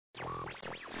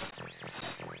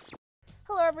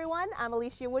Hello everyone, I'm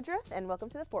Alicia Woodruff and welcome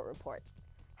to the Fort Report.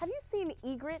 Have you seen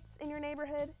egrets in your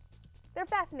neighborhood? They're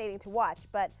fascinating to watch,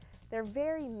 but they're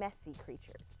very messy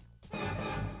creatures.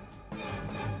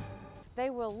 They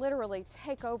will literally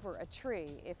take over a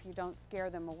tree if you don't scare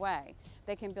them away.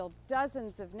 They can build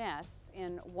dozens of nests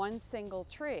in one single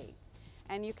tree.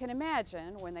 And you can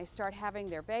imagine when they start having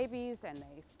their babies and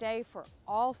they stay for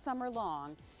all summer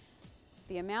long,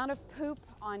 the amount of poop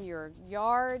on your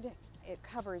yard, it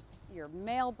covers your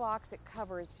mailbox, it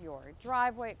covers your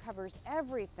driveway, it covers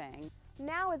everything.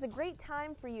 Now is a great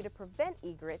time for you to prevent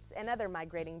egrets and other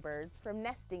migrating birds from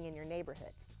nesting in your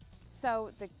neighborhood. So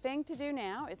the thing to do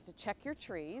now is to check your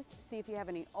trees, see if you have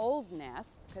any old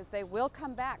nests, because they will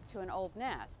come back to an old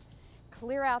nest.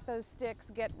 Clear out those sticks,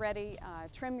 get ready,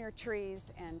 trim your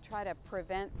trees, and try to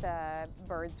prevent the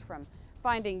birds from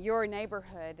finding your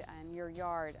neighborhood and your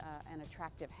yard an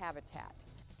attractive habitat.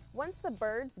 Once the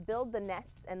birds build the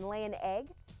nests and lay an egg,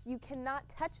 you cannot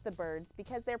touch the birds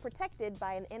because they're protected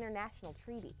by an international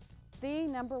treaty. The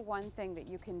number one thing that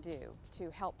you can do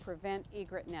to help prevent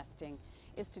egret nesting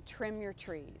is to trim your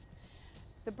trees.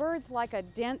 The birds like a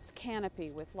dense canopy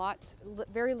with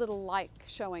very little light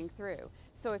showing through.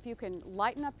 So if you can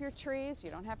lighten up your trees,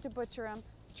 you don't have to butcher them,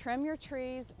 trim your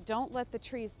trees, don't let the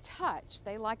trees touch.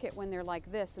 They like it when they're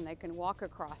like this and they can walk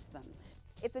across them.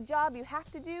 It's a job you have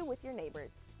to do with your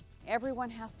neighbors. Everyone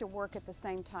has to work at the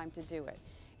same time to do it.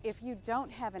 If you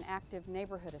don't have an active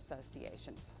neighborhood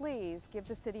association, please give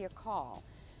the city a call.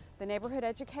 The Neighborhood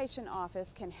Education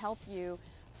Office can help you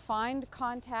find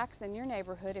contacts in your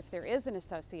neighborhood if there is an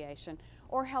association,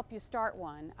 or help you start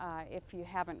one if you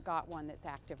haven't got one that's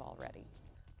active already.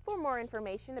 For more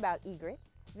information about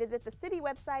egrets, visit the city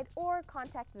website or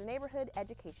contact the Neighborhood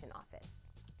Education Office.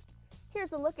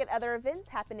 Here's a look at other events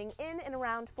happening in and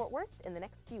around Fort Worth in the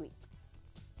next few weeks.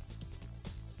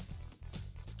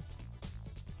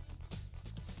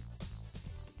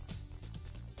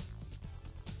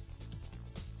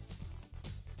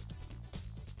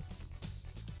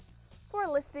 For a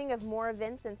listing of more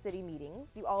events and city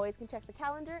meetings, you always can check the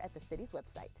calendar at the city's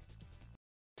website.